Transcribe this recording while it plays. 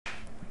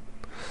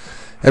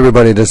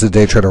Everybody, this is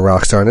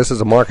DayTraderRockStar, and this is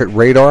a market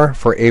radar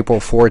for April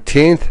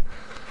 14th,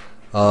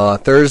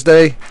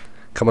 Thursday,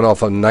 coming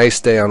off a nice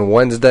day on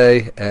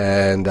Wednesday,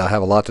 and I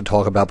have a lot to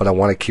talk about, but I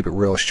want to keep it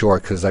real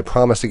short because I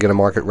promised to get a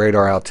market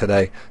radar out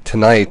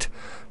tonight,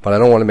 but I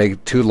don't want to make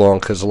it too long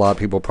because a lot of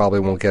people probably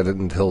won't get it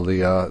until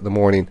the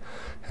morning,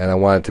 and I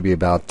want it to be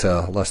about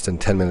less than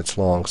 10 minutes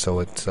long, so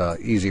it's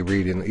easy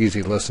reading,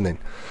 easy listening.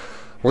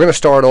 We're going to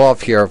start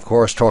off here, of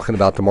course, talking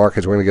about the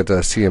markets. We're going to get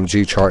the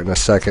CMG chart in a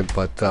second,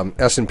 but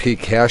S&P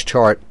cash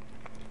chart.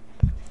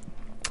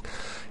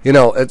 You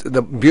know,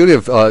 the beauty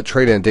of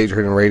trading and day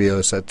trading radio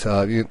is that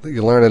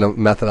you learn a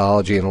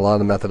methodology, and a lot of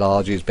the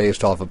methodology is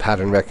based off of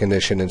pattern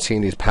recognition and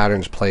seeing these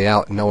patterns play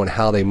out and knowing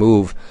how they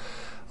move.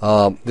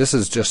 This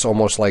is just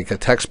almost like a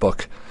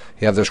textbook.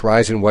 You have this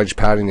rising wedge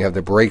pattern, you have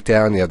the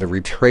breakdown, you have the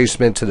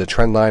retracement to the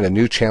trend line, a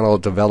new channel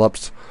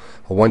develops.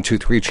 A 1, 2,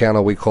 3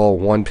 channel we call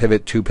 1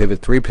 pivot, 2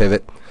 pivot, 3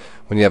 pivot.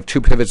 When you have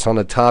 2 pivots on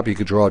the top, you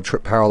could draw a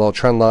parallel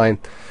trend line.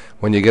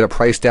 When you get a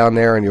price down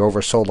there and you're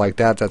oversold like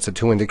that, that's a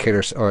 2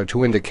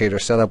 indicator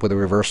setup with a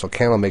reversal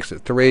candle, makes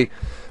it 3,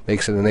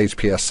 makes it an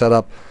HPS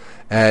setup,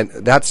 and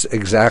that's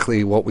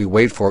exactly what we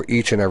wait for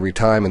each and every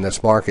time in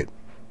this market.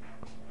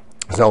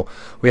 So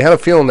we had a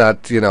feeling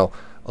that, you know,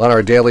 on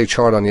our daily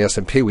chart on the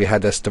S&P, we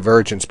had this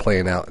divergence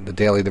playing out, the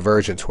daily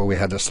divergence, where we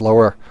had this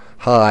lower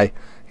high,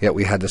 yet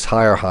we had this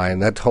higher high,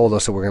 and that told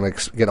us that we're going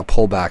to get a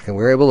pullback, and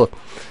we were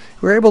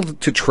able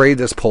to trade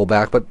this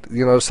pullback. But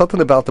you know,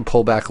 something about the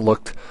pullback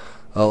looked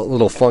a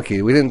little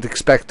funky. We didn't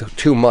expect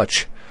too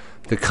much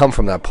to come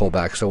from that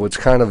pullback, so it's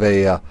kind of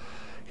a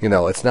you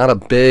know, it's not a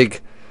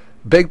big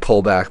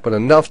pullback, but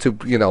enough to,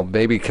 you know,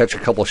 maybe catch a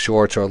couple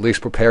shorts, or at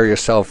least prepare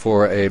yourself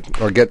for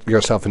or get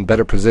yourself in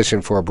better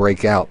position for a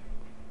breakout.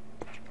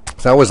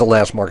 So that was the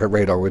last market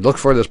radar. We looked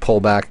for this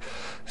pullback,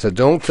 so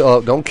don't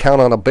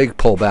count on a big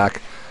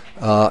pullback.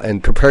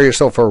 And prepare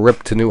yourself for a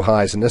rip to new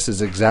highs, and this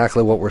is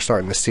exactly what we're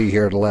starting to see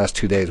here in the last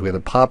 2 days. We had a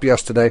pop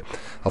yesterday,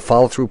 a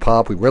follow-through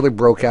pop. We really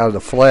broke out of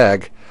the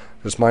flag,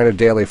 this minor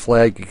daily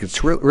flag. You could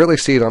really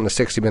see it on the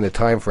 60-minute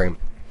time frame.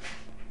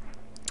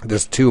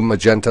 There's 2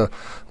 magenta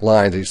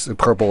lines, these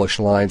purplish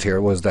lines here,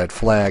 was that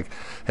flag.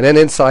 And then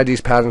inside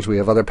these patterns, we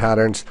have other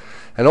patterns,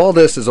 and all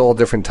this is all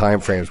different time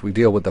frames. We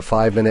deal with the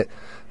 5-minute,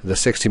 the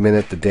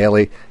 60-minute, the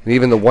daily, and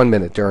even the 1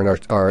 minute during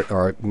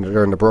our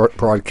during the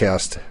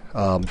broadcast.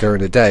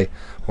 During the day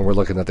when we're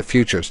looking at the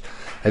futures,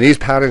 and these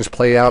patterns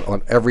play out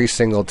on every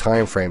single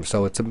time frame.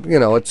 So it's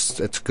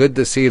it's good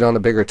to see it on a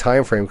bigger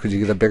time frame because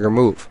you get a bigger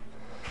move.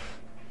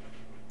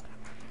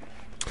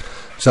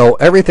 So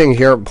everything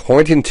here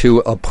pointing to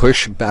a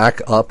push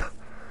back up.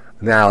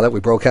 Now that we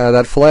broke out of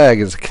that flag,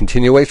 is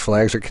continuation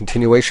flags or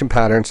continuation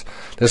patterns.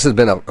 This has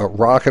been a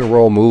rock and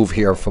roll move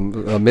here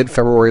from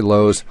mid-February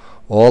lows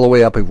all the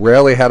way up. We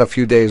rarely had a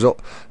few days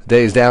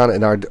down,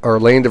 and our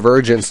lane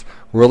divergence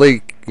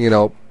really, you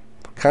know,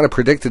 kind of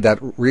predicted that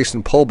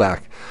recent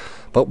pullback.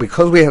 But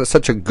because we had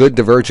such a good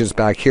divergence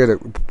back here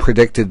that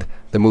predicted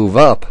the move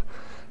up,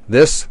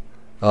 this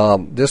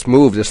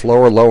move, this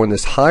lower low and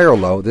this higher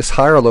low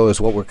is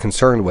what we're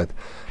concerned with.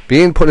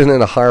 Being put in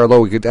a higher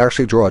low, we could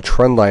actually draw a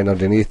trend line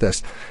underneath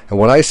this. And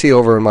what I see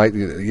over in my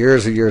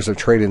years and years of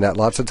trading, that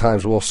lots of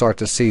times we'll start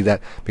to see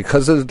that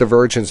because of the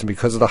divergence and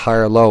because of the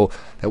higher low,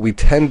 that we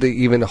tend to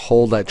even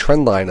hold that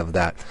trend line of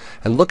that.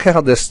 And look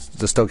how the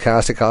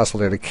stochastic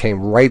oscillator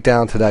came right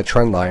down to that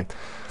trend line,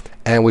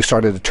 and we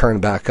started to turn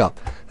back up.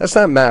 That's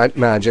not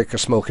magic or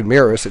smoke and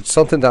mirrors. It's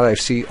something that I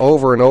see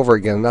over and over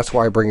again, and that's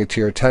why I bring it to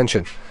your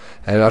attention.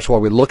 And that's why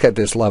we look at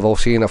this level,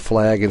 seeing a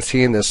flag and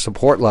seeing this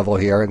support level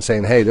here and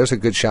saying, hey, there's a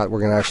good shot we're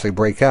going to actually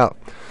break out.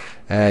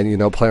 And, you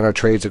know, plan our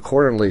trades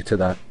accordingly to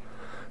that.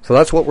 So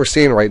that's what we're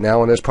seeing right now,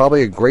 and there's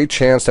probably a great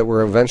chance that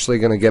we're eventually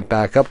going to get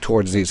back up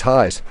towards these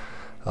highs.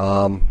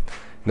 You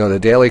know, the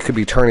daily could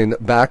be turning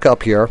back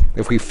up here.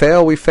 If we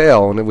fail, we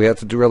fail, and we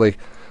have to really,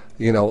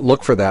 you know,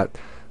 look for that.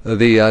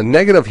 The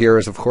negative here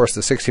is, of course, the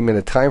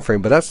 60-minute time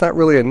frame, but that's not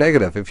really a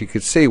negative. If you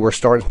could see, we're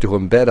starting to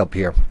embed up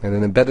here, and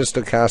an embedded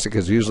stochastic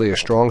is usually a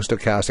strong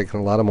stochastic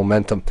and a lot of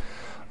momentum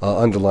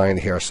underlying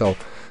here. So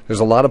there's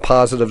a lot of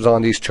positives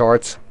on these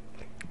charts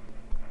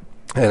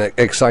and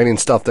exciting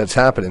stuff that's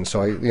happening.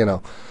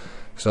 So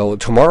so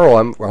tomorrow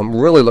I'm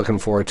really looking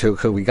forward to,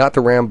 because we got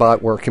the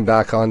Rambot working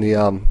back on the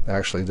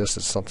actually this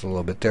is something a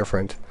little bit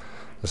different.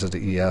 This is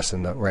the ES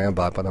and the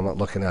Rambot, but I'm not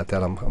looking at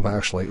that. I'm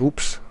actually,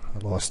 oops,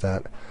 I lost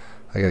that.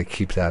 I got to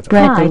keep that.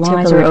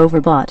 Breathalyzer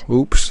overbought.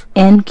 Oops.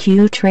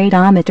 NQ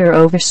tradeometer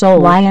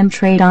oversold. YM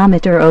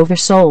tradeometer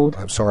oversold.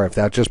 I'm sorry if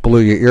that just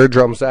blew your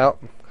eardrums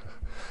out.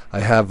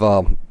 I have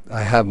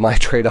my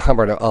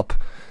tradeometer up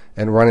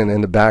and running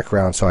in the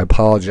background, so I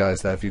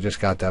apologize that if you just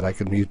got that, I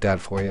could mute that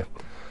for you.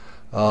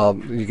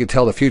 You can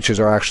tell the futures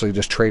are actually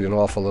just trading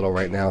off a little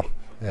right now,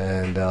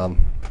 and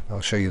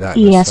I'll show you that.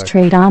 ES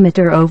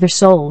tradeometer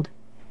oversold.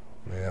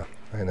 Yeah,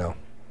 I know.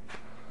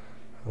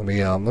 Let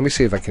me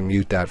see if I can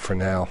mute that for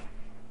now.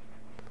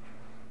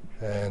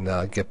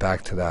 And get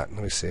back to that.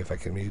 Let me see if I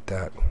can mute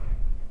that.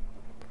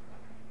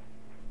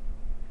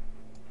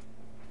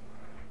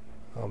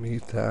 I'll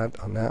mute that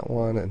on that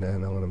one, and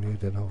then I'm going to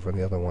mute it over on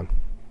the other one.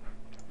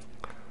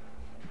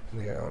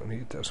 Yeah, I'll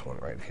mute this one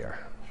right here.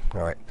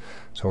 All right,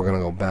 so we're going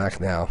to go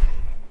back now.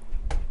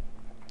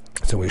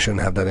 So we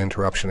shouldn't have that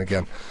interruption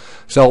again.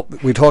 So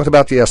we talked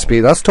about the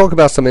SP. Let's talk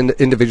about some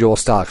individual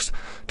stocks.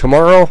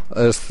 Tomorrow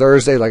is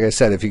Thursday. Like I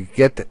said, if you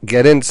get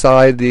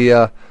inside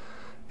the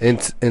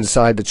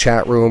inside the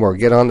chat room or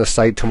get on the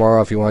site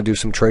tomorrow, if you want to do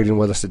some trading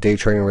with us at Day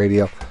Trading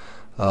Radio,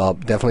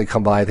 definitely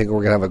come by. I think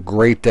we're going to have a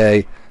great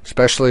day,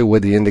 especially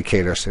with the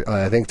indicators.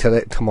 I think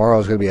tomorrow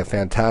is going to be a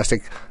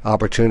fantastic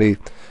opportunity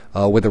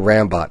with the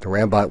Rambot. The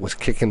Rambot was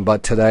kicking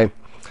butt today.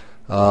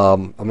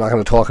 I'm not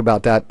going to talk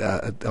about that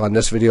on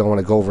this video. I want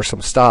to go over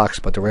some stocks,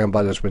 but the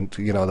Rambot has been,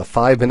 the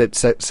 5-minute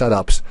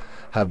setups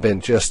have been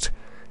just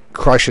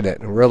crushing it.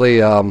 And really,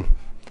 again,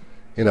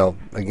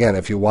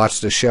 if you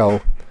watch the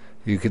show,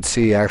 you could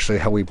see actually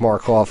how we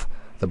mark off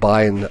the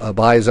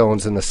buy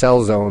zones and the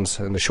sell zones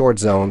and the short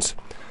zones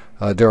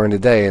during the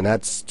day, and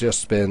that's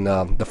just been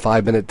the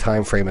 5-minute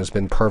time frame has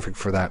been perfect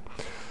for that.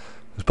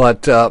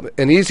 But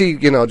an easy,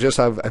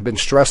 I've been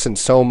stressing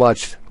so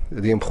much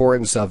the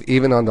importance of,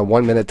 even on the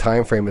 1-minute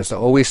time frame, is to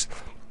always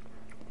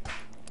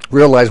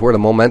realize where the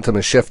momentum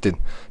is shifted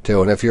to.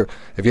 And if you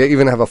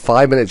even have a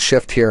 5-minute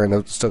shift here and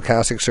the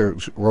stochastics are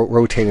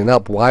rotating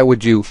up, why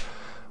would you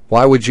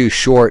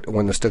short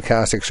when the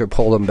stochastics are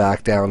pulling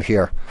back down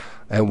here?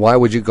 And why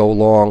would you go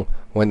long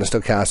when the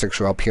stochastics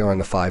are up here on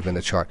the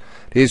 5-minute chart?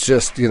 These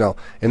just, in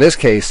this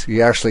case,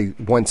 you actually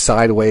went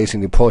sideways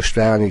and you pushed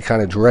down and you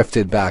kind of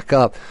drifted back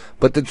up.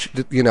 But,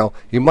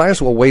 you might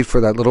as well wait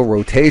for that little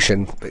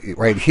rotation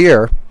right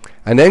here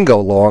and then go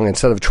long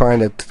instead of trying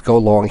to go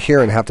long here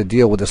and have to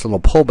deal with this little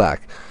pullback.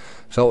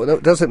 So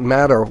it doesn't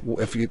matter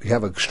if you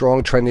have a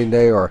strong trending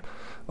day or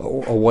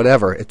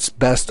whatever. It's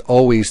best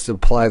always to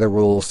apply the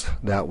rules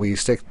that we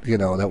stick,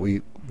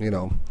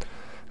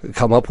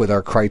 come up with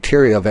our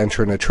criteria of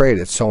entering a trade.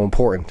 It's so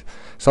important.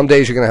 Some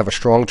days you're going to have a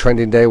strong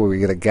trending day where we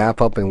get a gap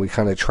up and we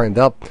kind of trend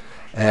up,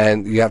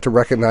 and you have to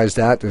recognize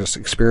that. There's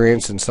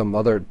experience and some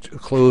other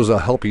clues will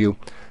help you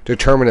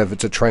determine if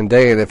it's a trend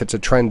day. And if it's a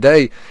trend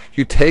day,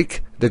 you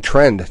take the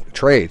trend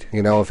trade.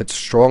 If it's a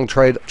strong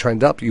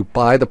trend up, you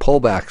buy the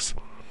pullbacks.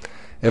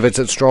 If it's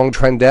a strong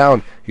trend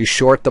down, you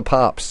short the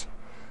pops.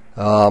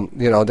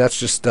 That's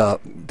just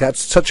that's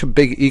such a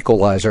big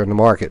equalizer in the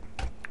market.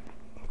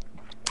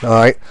 All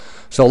right.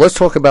 So let's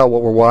talk about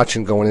what we're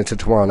watching going into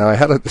tomorrow. Now, I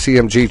had a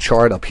CMG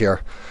chart up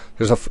here.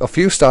 There's a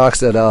few stocks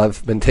that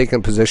I've been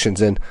taking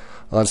positions in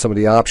on some of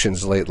the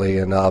options lately,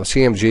 and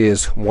CMG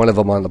is one of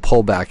them on the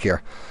pullback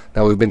here.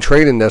 Now, we've been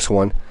trading this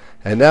one,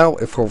 and now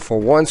for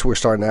once we're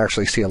starting to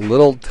actually see a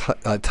little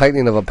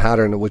tightening of a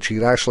pattern, which you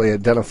can actually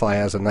identify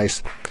as a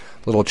nice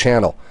little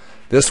channel.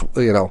 This,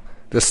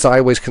 this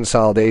sideways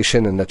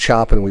consolidation and the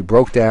chop, and we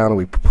broke down and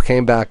we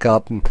came back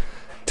up, and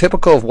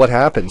typical of what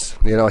happens.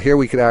 Here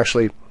we could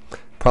actually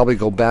probably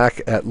go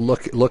back at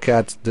look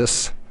at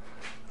this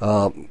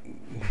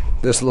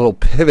this little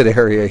pivot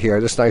area here,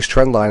 this nice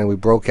trend line, and we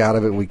broke out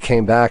of it and we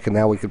came back, and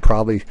now we could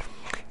probably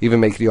even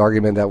make the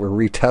argument that we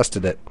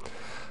retested it.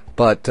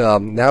 But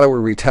now that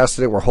we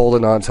retested it, we're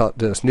holding on to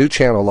this new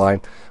channel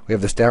line. We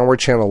have this downward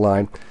channel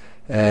line,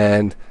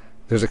 and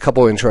there's a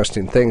couple of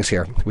interesting things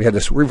here. We had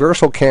this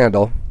reversal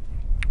candle,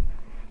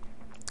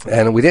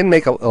 and we didn't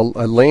make a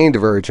lane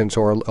divergence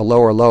or a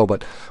lower low,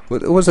 but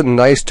it was a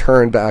nice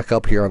turn back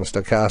up here on the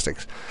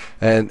stochastics.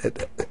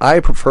 And I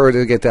prefer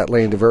to get that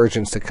lane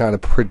divergence to kind of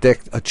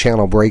predict a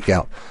channel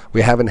breakout.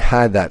 We haven't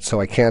had that,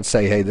 so I can't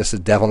say, hey, this is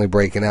definitely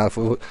breaking out.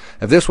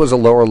 If this was a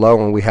lower low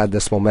and we had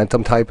this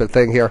momentum type of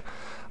thing here,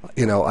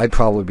 I'd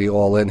probably be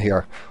all in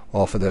here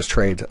off of this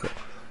trade.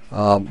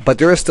 But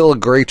there is still a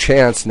great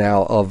chance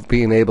now of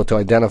being able to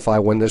identify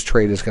when this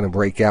trade is going to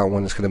break out,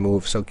 when it's going to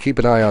move. So keep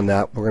an eye on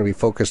that. We're going to be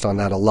focused on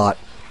that a lot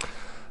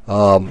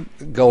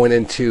going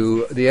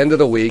into the end of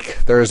the week,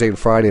 Thursday and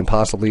Friday, and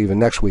possibly even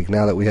next week,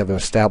 now that we have an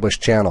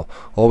established channel.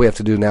 All we have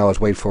to do now is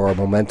wait for our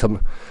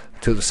momentum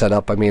to set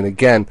up. I mean,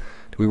 again,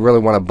 do we really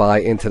want to buy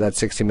into that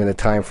 60-minute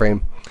time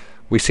frame?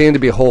 We seem to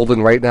be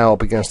holding right now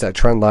up against that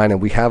trend line,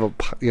 and we have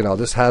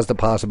this has the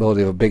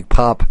possibility of a big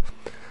pop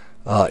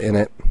in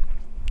it.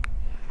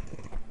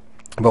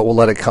 But we'll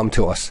let it come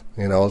to us.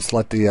 Let's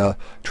let the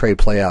trade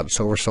play out. It's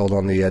oversold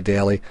on the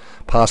daily,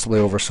 possibly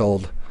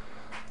oversold.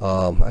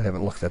 I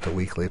haven't looked at the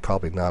weekly.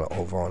 Probably not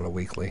over on the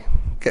weekly.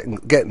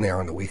 Getting there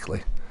on the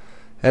weekly.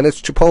 And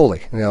it's Chipotle.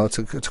 It's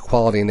a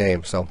quality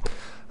name. So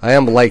I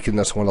am liking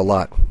this one a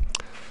lot.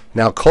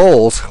 Now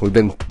Kohl's, we've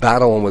been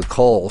battling with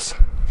Kohl's.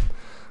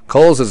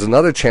 Kohl's is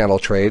another channel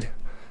trade.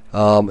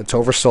 It's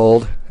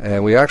oversold,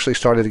 and we actually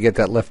started to get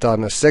that lift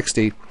on the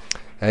 60,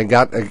 and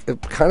got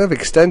kind of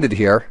extended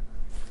here.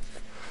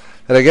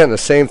 And again, the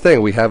same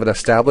thing. We have an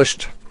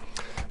established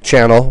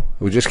channel.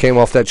 We just came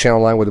off that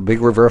channel line with a big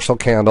reversal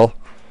candle.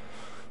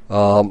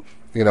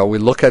 We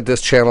look at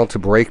this channel to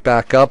break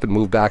back up and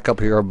move back up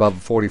here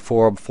above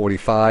 44,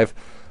 45,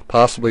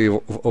 possibly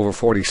over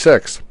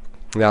 46.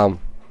 Now,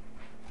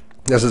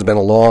 this has been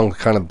a long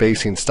kind of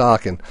basing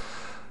stock, and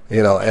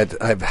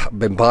I've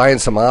been buying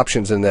some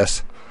options in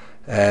this,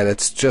 and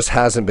it just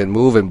hasn't been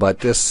moving. But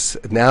this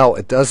now,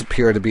 it does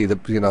appear to be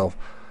the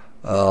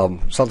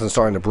something's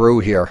starting to brew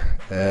here,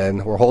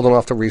 and we're holding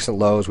off the recent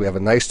lows. We have a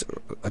nice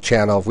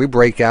channel. If we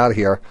break out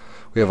here,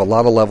 we have a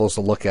lot of levels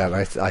to look at.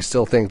 I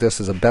still think this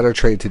is a better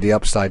trade to the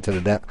upside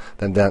than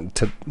down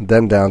to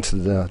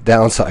the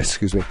downside.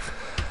 Excuse me.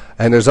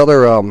 And there's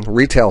other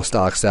retail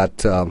stocks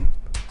that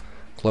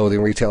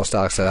clothing retail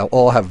stocks that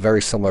all have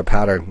very similar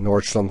pattern.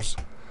 Nordstrom's,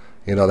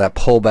 that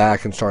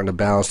pullback and starting to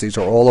bounce. These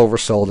are all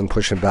oversold and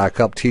pushing back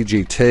up.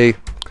 TGT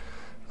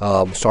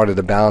started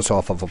to bounce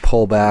off of a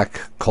pullback.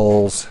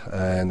 Kohl's,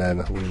 and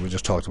then we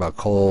just talked about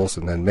Kohl's,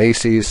 and then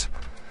Macy's.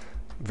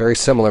 Very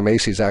similar.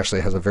 Macy's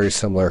actually has a very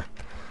similar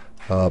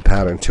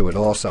pattern to it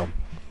also.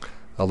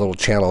 A little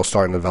channel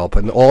starting to develop,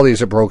 and all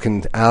these are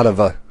broken out of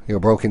a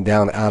broken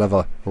down out of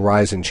a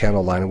rising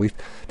channel line. And we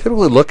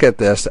typically look at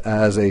this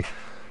as a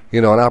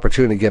an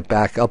opportunity to get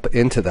back up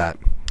into that.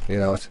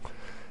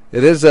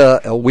 It is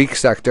a weak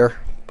sector,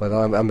 but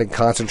I've been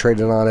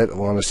concentrating on it. I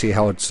want to see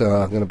how it's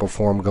going to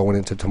perform going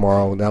into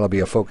tomorrow. That'll be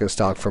a focus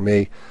stock for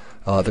me.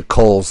 The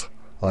Kohl's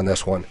on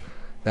this one.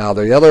 Now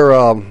the other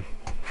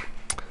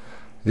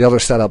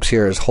setups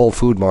here is Whole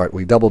Food Mart.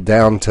 We doubled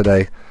down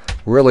today.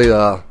 Really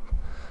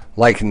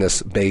liking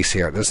this base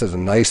here. This is a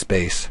nice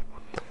base,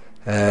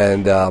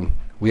 and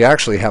we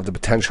actually have the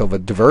potential of a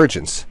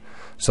divergence.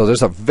 So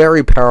there's a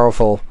very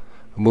powerful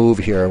move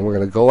here, and we're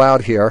going to go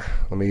out here.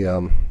 Let me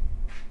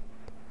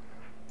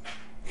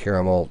here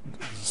I'm all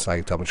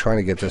psyched up. I'm trying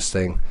to get this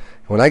thing.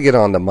 When I get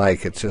on the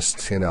mic, it's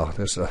just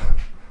there's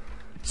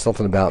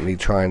something about me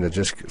trying to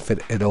just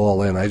fit it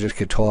all in. I just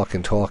could talk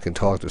and talk and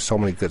talk. There's so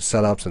many good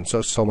setups and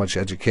so much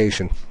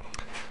education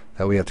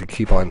that we have to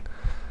keep on.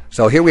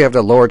 So here we have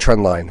the lower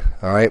trend line.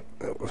 All right,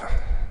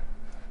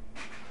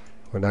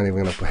 we're not even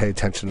going to pay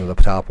attention to the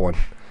top one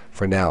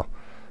for now.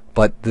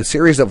 But the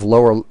series of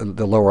lower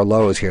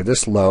lows here,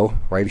 this low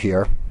right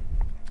here,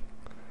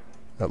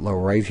 that low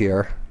right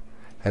here,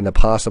 and the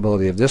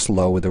possibility of this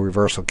low with the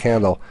reversal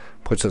candle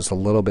puts us a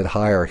little bit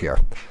higher here.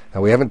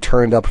 Now we haven't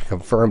turned up and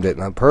confirmed it.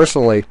 Now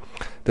personally,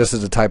 this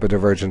is the type of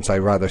divergence I'd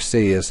rather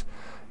see is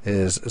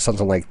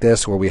something like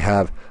this, where we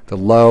have the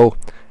low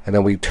and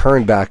then we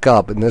turn back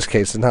up. In this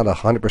case, it's not a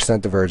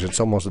 100% divergence,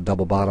 almost a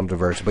double bottom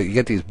divergence, but you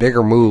get these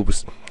bigger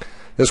moves.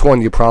 This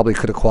one you probably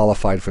could have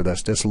qualified for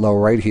this. This low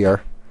right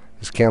here,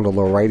 this candle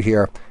low right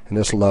here, and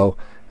this low,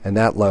 and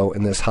that low,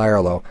 and this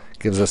higher low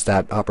gives us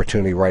that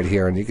opportunity right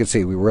here. And you can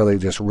see we really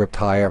just ripped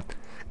higher.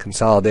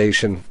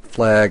 Consolidation,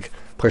 flag,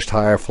 pushed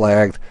higher,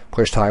 flagged,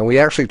 pushed higher. And we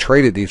actually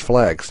traded these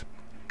flags.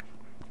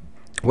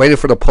 Waited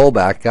for the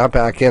pullback, got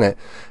back in it,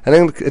 and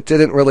then it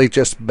didn't really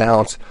just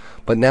bounce,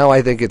 but now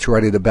I think it's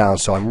ready to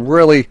bounce. So I'm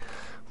really,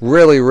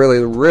 really,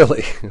 really,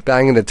 really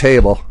banging the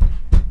table,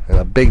 and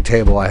a big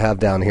table I have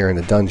down here in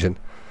the dungeon.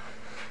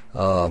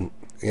 Banging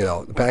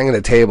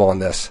the table on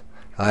this.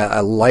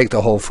 I like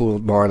the Whole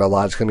Food Mart a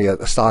lot. It's going to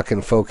be a stock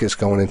in focus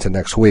going into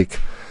next week.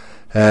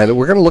 And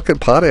we're going to look at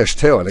potash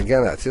too. And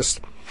again,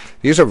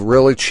 these are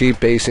really cheap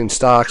basing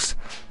stocks.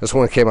 This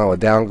one came out with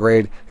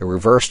downgrade. It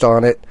reversed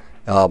on it.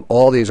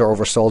 All these are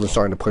oversold and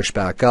starting to push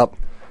back up.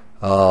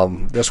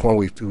 This one,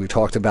 we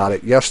talked about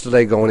it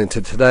yesterday going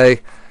into today.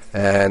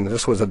 And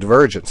this was a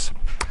divergence.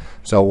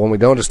 So when we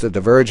notice the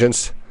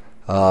divergence,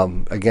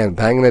 again,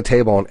 banging the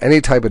table on any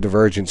type of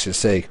divergence you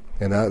see.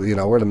 And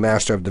we're the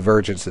master of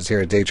divergences here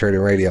at Day Trading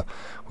Radio.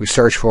 We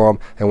search for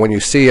them, and when you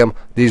see them,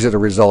 these are the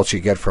results you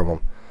get from them.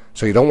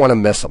 So you don't want to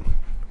miss them.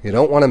 You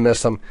don't want to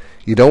miss them.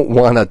 You don't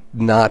want to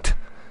not,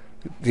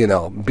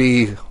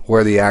 be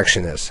where the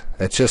action is.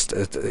 It's just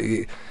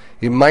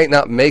you might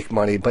not make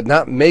money, but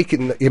you're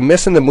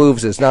missing the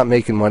moves is not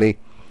making money.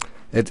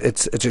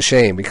 It's a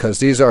shame because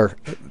these are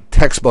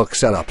textbook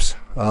setups.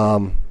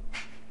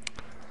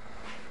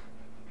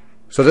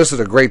 So this is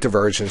a great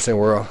divergence, and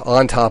we're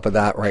on top of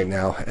that right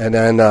now. And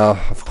then,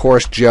 of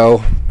course,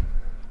 Joe.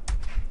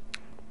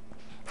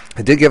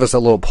 It did give us a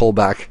little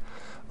pullback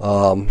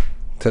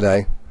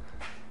today.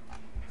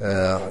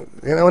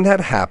 And that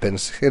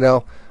happens.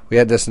 We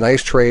had this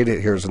nice trade.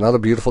 Here's another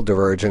beautiful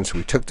divergence.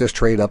 We took this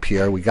trade up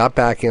here. We got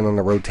back in on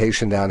the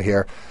rotation down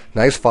here.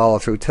 Nice follow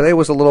through. Today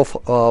was a little,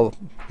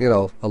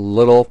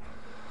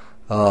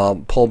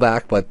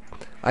 pullback, but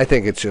I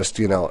think it's just,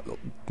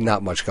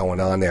 not much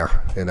going on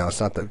there. It's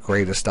not the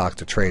greatest stock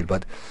to trade,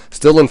 but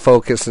still in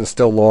focus and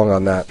still long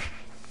on that.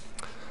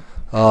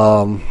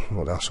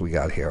 What else we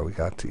got here? We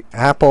got the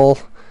Apple.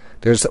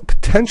 There's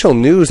potential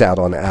news out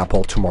on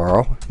Apple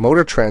tomorrow.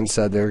 Motor Trend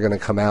said they're going to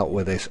come out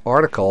with this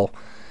article,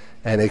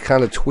 and they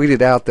kind of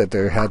tweeted out that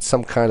they had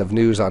some kind of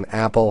news on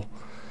Apple.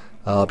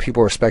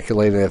 People were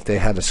speculating if they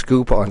had a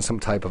scoop on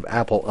some type of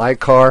Apple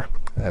iCar.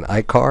 An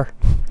iCar?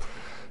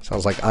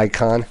 Sounds like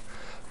icon.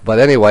 But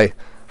anyway,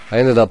 I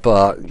ended up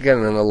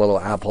getting in a little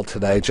Apple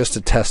today just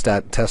to test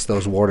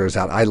those waters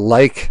out. I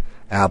like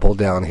Apple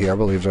down here,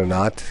 believe it or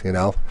not.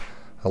 I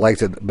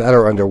liked it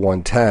better under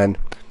 110.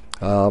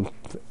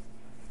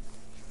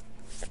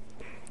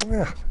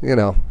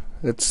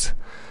 It's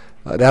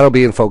that'll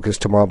be in focus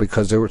tomorrow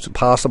because there was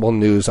possible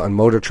news on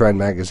Motor Trend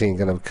magazine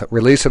going to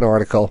release an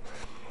article.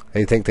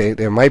 They think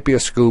there might be a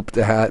scoop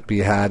to be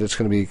had. It's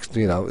going to be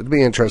it'd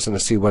be interesting to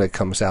see what it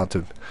comes out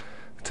to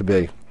to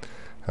be.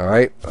 All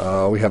right,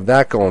 we have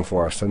that going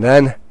for us. And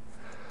then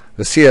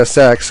the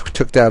CSX, we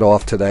took that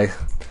off today.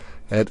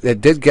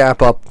 It did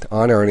gap up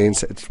on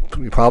earnings.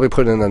 We probably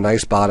put in a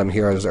nice bottom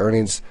here as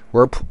earnings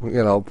were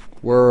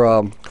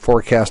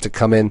forecast to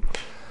come in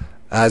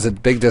as a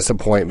big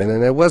disappointment,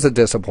 and it was a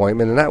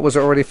disappointment, and that was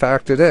already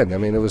factored in. I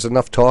mean, there was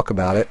enough talk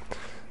about it.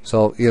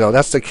 So,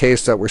 that's the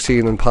case that we're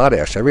seeing in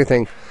potash.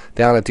 Everything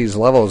down at these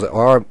levels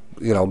are,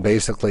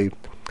 basically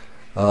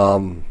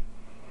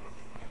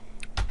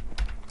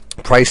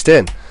priced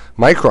in.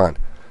 Micron,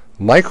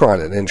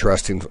 an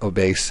interesting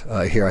base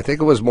here. I think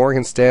it was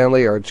Morgan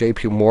Stanley or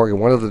JP Morgan,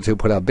 one of the two,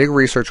 put out a big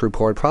research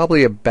report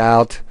probably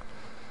about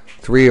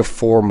 3 or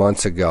 4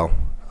 months ago.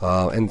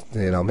 And,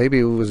 maybe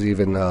it was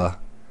even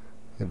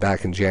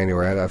back in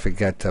January. I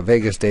forget.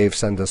 Vegas Dave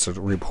sent us a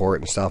report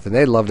and stuff, and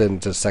they loved it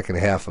into the second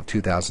half of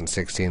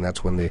 2016.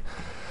 That's when the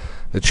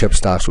chip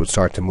stocks would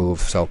start to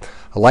move. So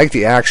I like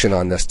the action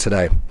on this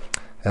today.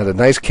 Had a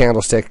nice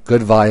candlestick,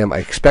 good volume. I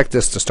expect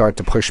this to start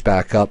to push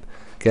back up,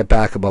 get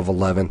back above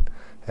 11,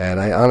 and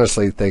I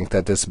honestly think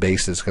that this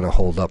base is going to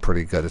hold up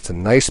pretty good. It's a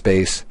nice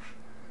base,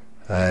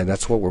 and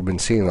that's what we've been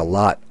seeing a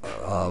lot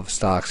of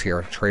stocks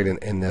here trading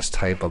in this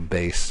type of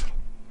base.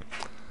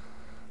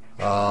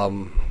 Well,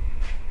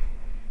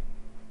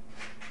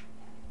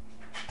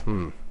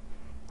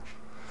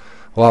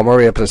 I'm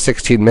already up to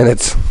 16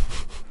 minutes.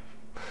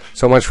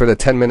 So much for the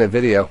 10-minute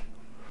video.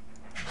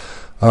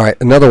 All right,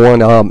 another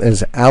one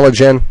is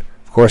Allergen.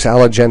 Of course,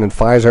 Allergen and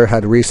Pfizer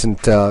had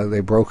recent, they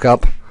broke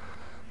up.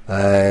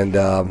 And,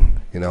 the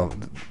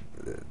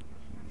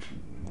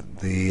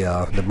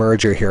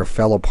merger here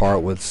fell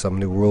apart with some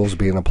new rules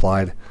being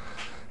applied.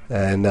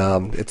 And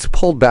it's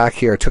pulled back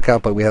here, took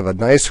out, but we have a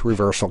nice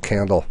reversal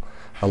candle.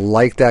 I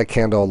like that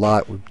candle a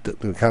lot. We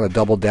kind of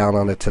doubled down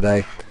on it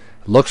today.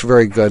 Looks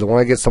very good. I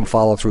want to get some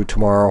follow through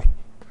tomorrow.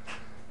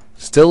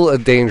 Still a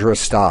dangerous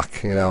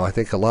stock. I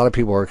think a lot of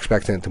people are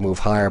expecting it to move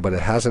higher, but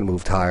it hasn't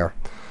moved higher.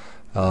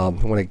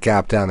 When it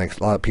gapped down, a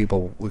lot of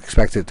people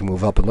expected it to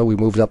move up. And then we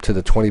moved up to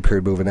the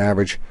 20-period moving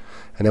average,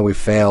 and then we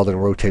failed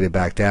and rotated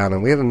back down.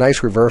 And we had a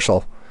nice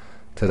reversal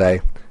today.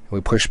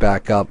 We pushed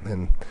back up,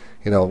 and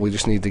we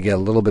just need to get a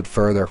little bit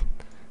further.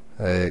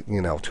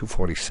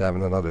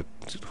 247. Another.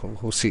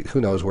 We'll see.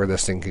 Who knows where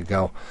this thing could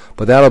go?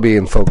 But that'll be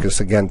in focus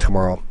again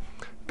tomorrow.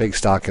 Big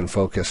stock in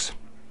focus.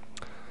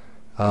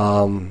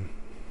 KMB,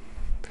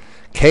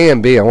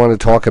 I want to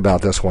talk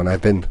about this one.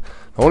 The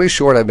only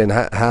short I've been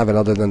having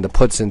other than the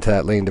puts into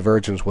that lane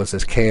divergence was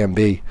this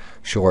KMB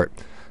short.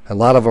 A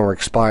lot of them are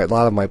expired. A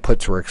lot of my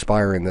puts were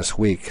expiring this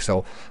week.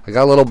 So I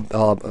got a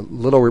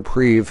little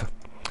reprieve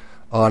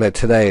on it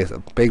today. A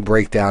big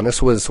breakdown. This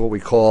was what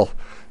we call,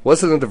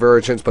 wasn't a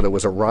divergence, but it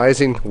was a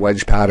rising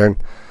wedge pattern.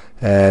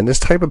 And this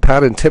type of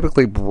pattern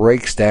typically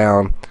breaks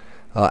down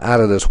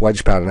out of this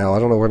wedge pattern. Now, I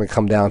don't know if we're going to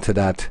come down to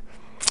that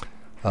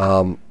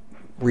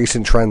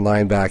recent trend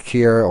line back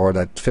here or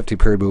that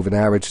 50-period moving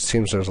average. It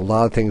seems there's a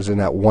lot of things in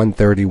that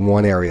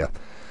 131 area.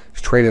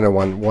 It's trading at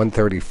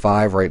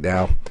 135 right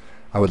now.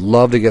 I would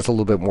love to get a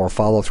little bit more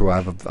follow through.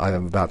 I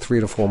have about 3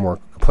 to 4 more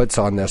puts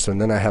on this,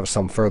 and then I have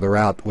some further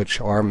out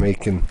which are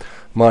making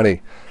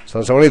money. So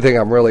it's the only thing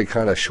I'm really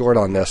kind of short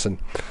on this, and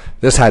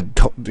this had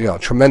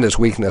tremendous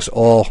weakness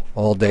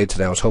all day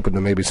today. I was hoping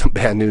that maybe some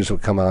bad news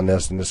would come on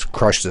this and just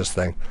crush this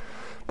thing,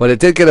 but it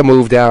did get a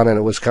move down, and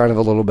it was kind of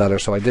a little better.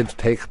 So I did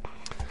take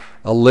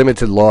a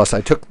limited loss.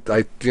 I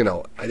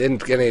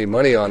didn't get any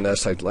money on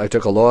this. I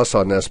took a loss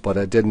on this, but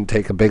I didn't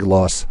take a big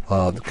loss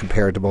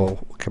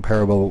comparable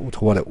to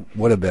what it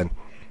would have been.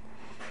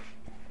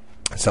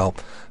 So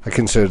I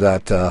consider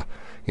that a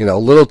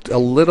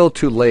little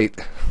too late.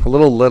 A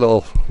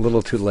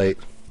little too late.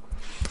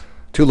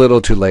 Too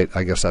little, too late.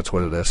 I guess that's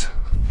what it is.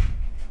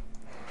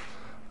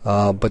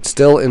 But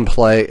still in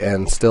play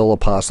and still a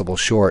possible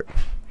short.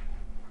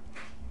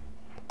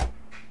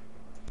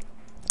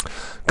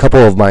 A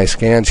couple of my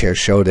scans here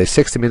showed a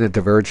 60-minute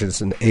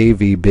divergence in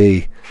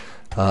AVB,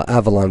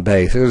 Avalon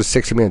Bay. So there's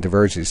a 60-minute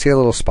divergence. You see a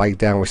little spike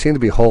down. We seem to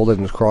be holding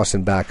and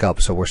crossing back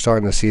up. So we're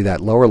starting to see that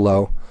lower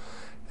low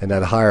and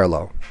that higher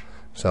low.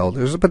 So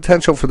there's a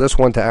potential for this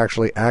one to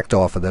actually act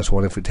off of this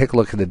one. If we take a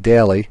look at the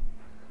daily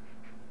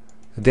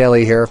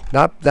here,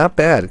 not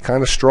bad,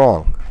 kind of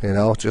strong.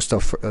 Just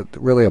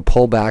really a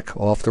pullback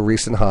off the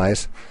recent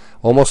highs,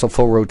 almost a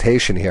full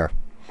rotation here.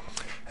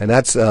 And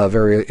that's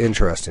very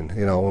interesting.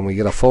 When we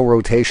get a full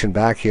rotation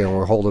back here and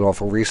we're holding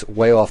off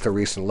way off the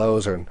recent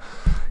lows, and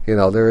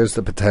there is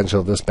the potential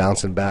of this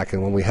bouncing back.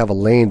 And when we have a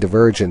lane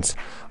divergence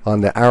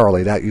on the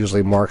hourly, that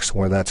usually marks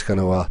where that's going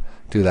to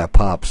do that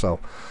pop. So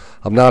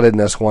I'm not in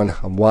this one.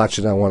 I'm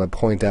watching. I want to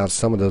point out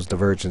some of those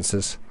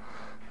divergences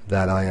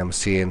that I am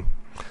seeing.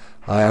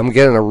 I'm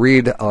getting a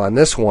read on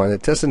this one.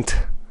 It doesn't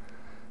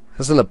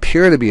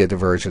appear to be a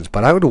divergence,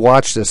 but I would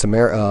watch this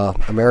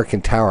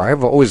American Tower.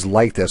 I've always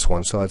liked this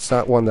one, so it's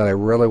not one that I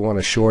really want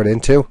to short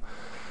into.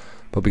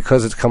 But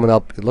because it's coming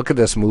up, look at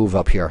this move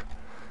up here.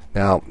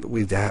 Now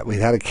we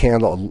had a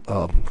candle,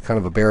 kind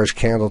of a bearish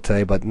candle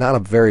today, but not a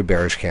very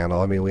bearish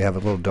candle. I mean, we have a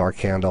little dark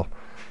candle.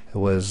 It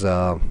was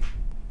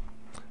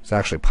It's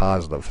actually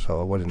positive,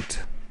 so it wouldn't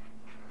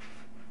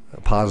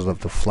positive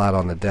to flat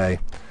on the day.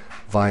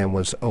 Volume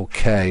was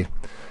okay,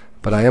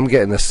 but I am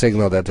getting a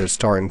signal that they're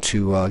starting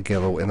to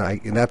get a little,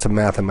 and that's a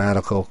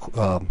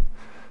mathematical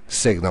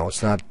signal.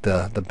 It's not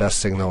the best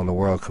signal in the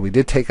world, because we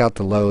did take out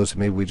the lows.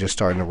 Maybe we're just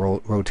starting to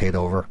rotate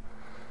over.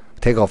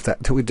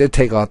 We did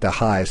take off the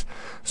highs.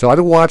 So I'd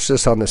watch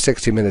this on the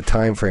 60-minute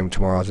time frame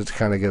tomorrow just to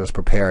kind of get us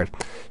prepared.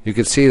 You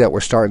can see that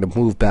we're starting to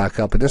move back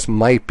up, and this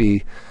might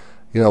be,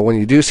 you know, when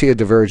you do see a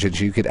divergence,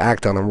 you could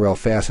act on them real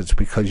fast. It's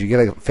because you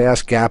get a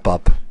fast gap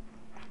up,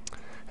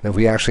 and if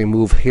we actually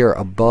move here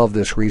above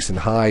this recent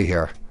high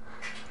here,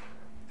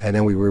 and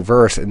then we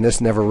reverse, and this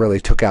never really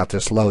took out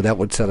this low, that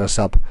would set us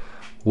up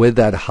with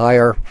that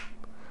higher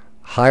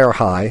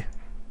high,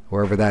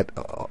 wherever that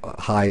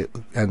high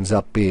ends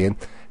up being,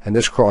 and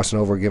this crossing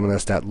over giving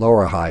us that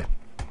lower high,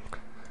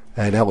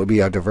 and that would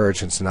be our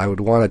divergence. And I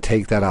would want to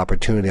take that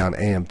opportunity on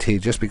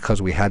AMT just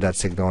because we had that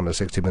signal on the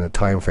 60-minute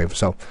time frame.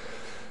 So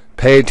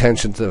pay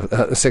attention to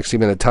the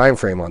 60-minute time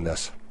frame on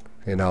this.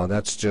 You know,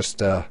 that's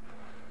just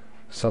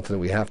something that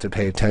we have to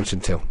pay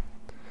attention to.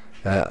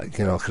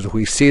 You know, because if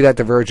we see that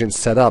divergence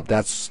set up,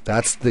 that's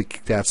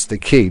the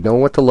key. Know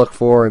what to look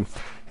for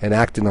and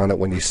acting on it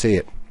when you see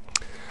it.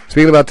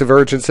 Speaking about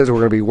divergences, we're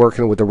going to be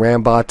working with the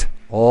Rambot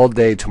all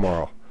day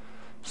tomorrow.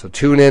 So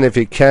tune in if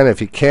you can. If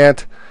you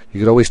can't,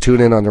 you can always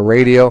tune in on the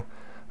radio.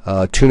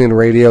 Tune in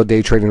radio,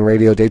 day trading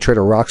radio,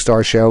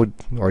 DayTraderRockStar show,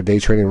 or day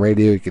trading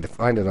radio. You can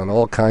find it on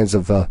all kinds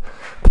of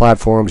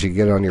platforms. You can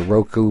get it on your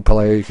Roku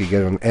player. You can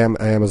get it on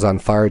Amazon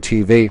Fire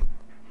TV.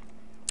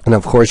 And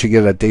of course, you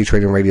get it at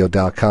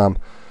DayTradingRadio.com.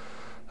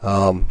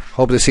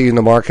 Hope to see you in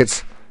the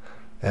markets,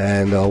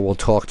 and we'll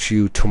talk to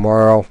you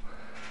tomorrow.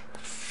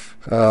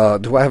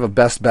 Do I have a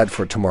best bet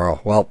for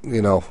tomorrow? Well,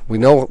 you know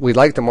we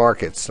like the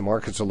markets. The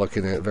markets are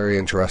looking very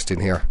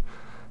interesting here.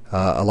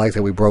 I like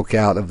that we broke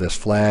out of this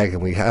flag,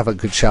 and we have a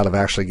good shot of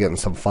actually getting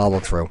some follow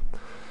through.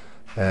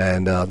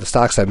 And the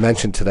stocks I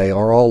mentioned today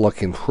are all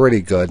looking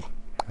pretty good.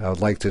 I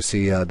would like to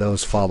see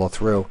those follow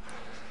through.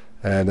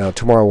 And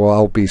tomorrow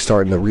I'll be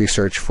starting the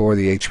research for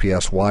the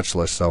HPS watch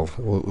list, so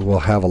we'll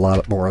have a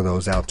lot more of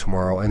those out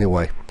tomorrow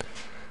anyway.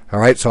 All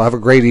right, so have a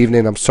great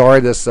evening. I'm sorry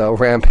this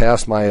ran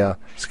past my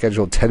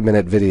scheduled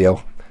 10-minute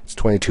video. It's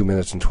 22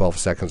 minutes and 12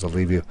 seconds. I'll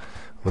leave you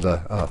with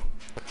a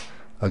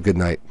good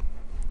night.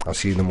 I'll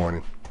see you in the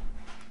morning,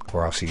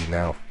 or I'll see you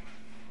now.